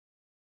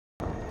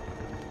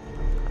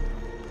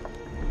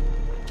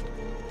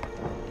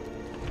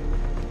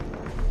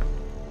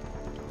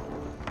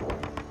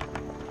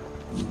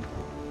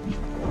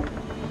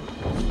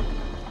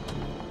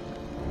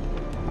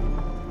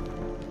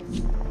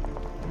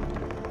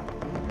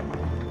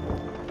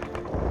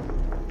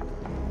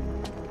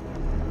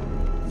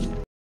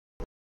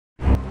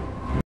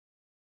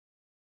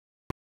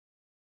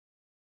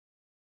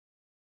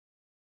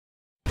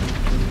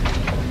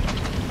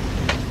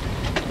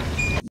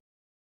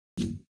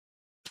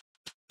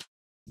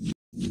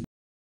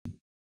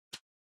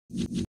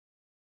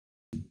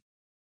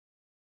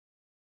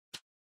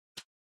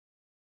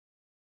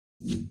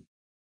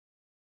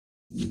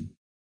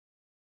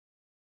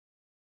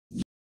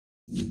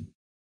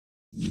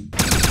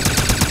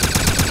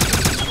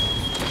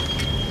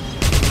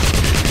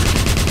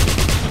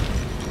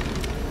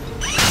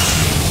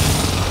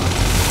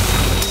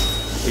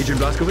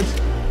Blazkowicz?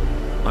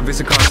 I'm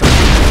Mr. Carson.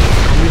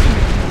 Come with me.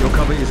 Your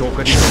cover is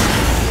already done.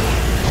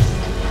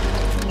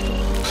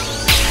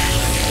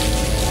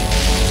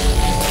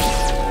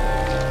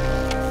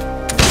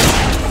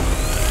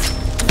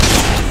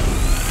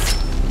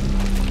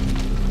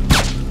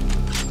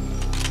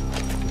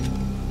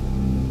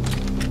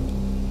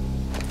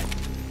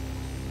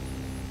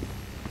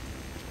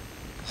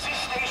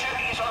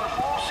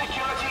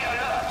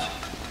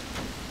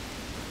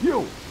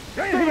 You!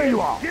 Stay where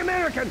you are! The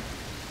American!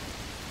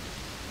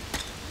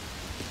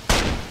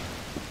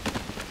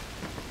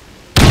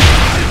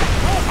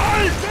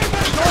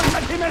 Don't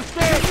let him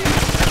escape!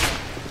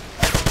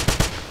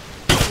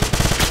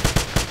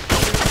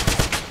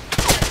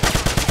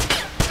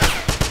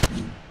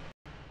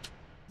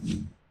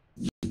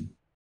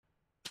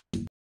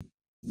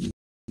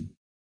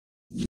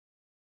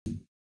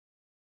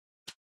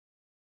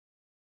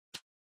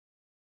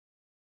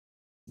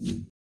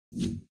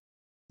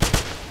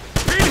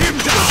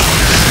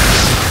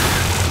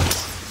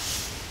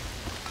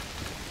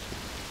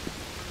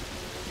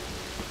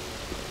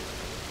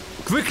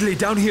 Quickly,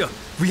 down here!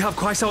 We have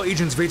Kreisau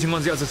agents waiting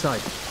on the other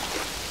side.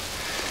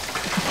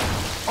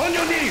 On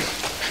your knees!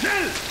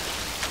 Schnell!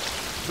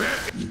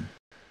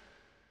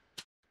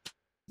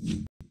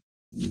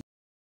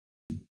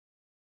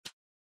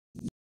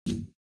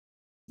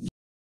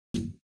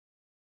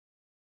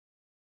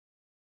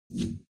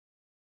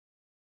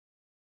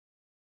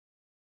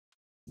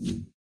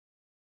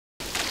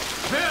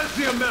 Where's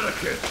the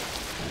American?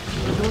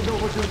 I don't know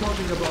what you're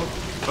talking about.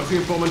 Was the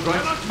informant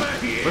right?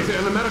 Was there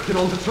an American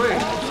on the train?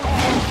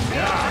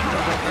 Yeah,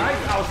 the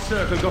Kreisau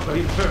circle got to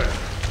him first.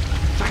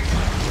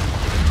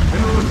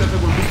 General said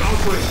there will be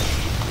outrage.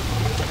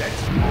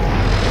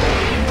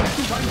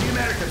 Let's find the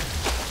American.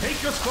 Take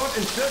your squad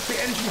and search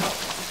the engine hub.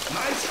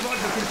 My squad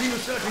will continue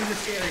searching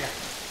this area.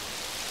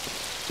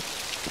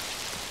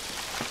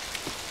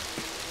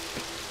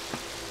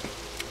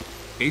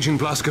 Agent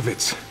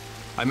Blazkowicz.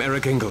 I'm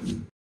Eric Engel.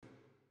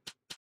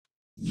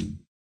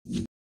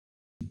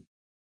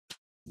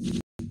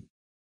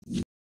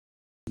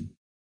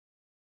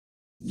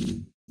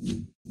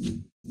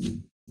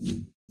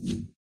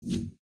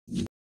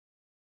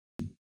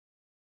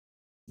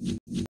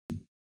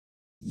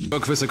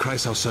 Work with the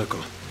Kreisau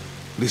Circle.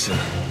 Listen,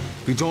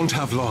 we don't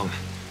have long.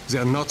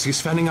 There are Nazis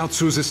fanning out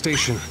through the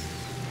station.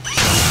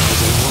 Somehow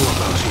they know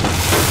about you.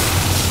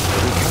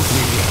 We can't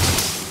leave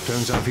yet.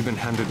 Turns out we've been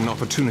handed an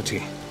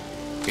opportunity.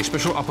 A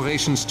special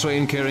operations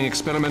train carrying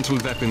experimental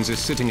weapons is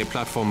sitting at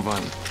Platform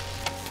 1.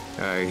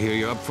 I hear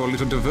you're up for a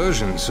little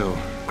diversion, so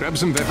grab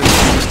some weapons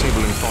from this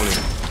table and fall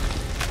in.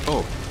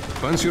 Oh,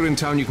 once you're in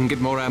town you can get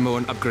more ammo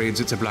and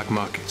upgrades at the black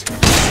market.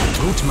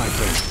 Good, my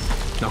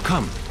friend. Now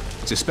come.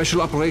 The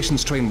special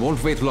operations train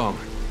won't wait long.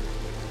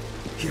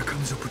 Here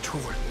comes a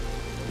patrol.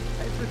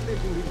 Everything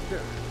we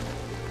search.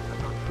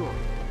 I'm not sure.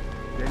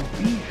 Then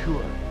be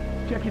sure.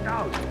 Check it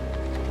out.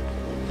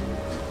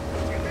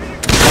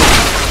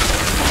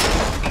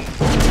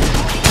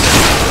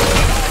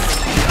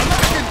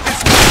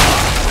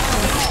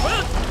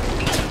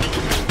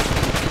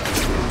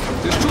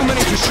 There's too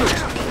many to shoot.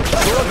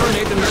 Throw a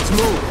grenade and let's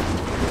move.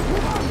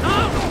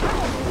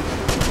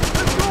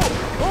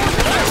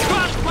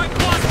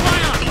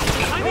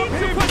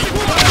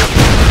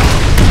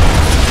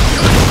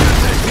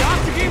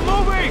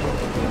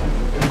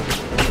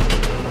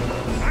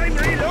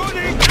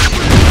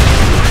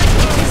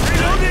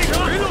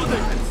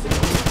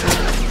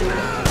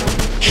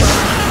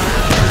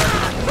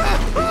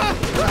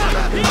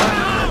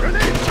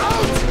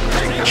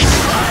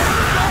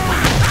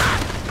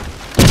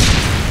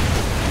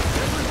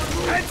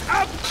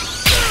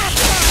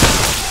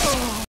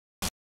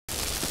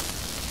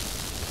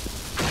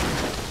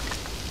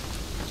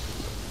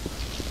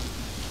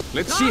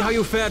 Let's see how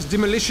you fared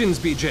demolitions,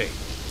 BJ.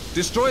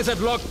 Destroy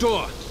that locked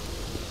door.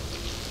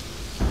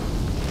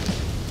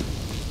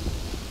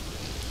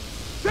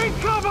 Take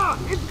cover!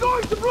 It's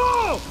going to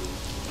blow!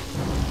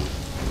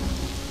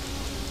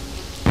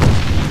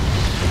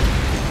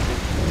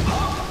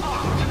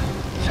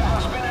 There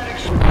has been an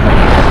explosion.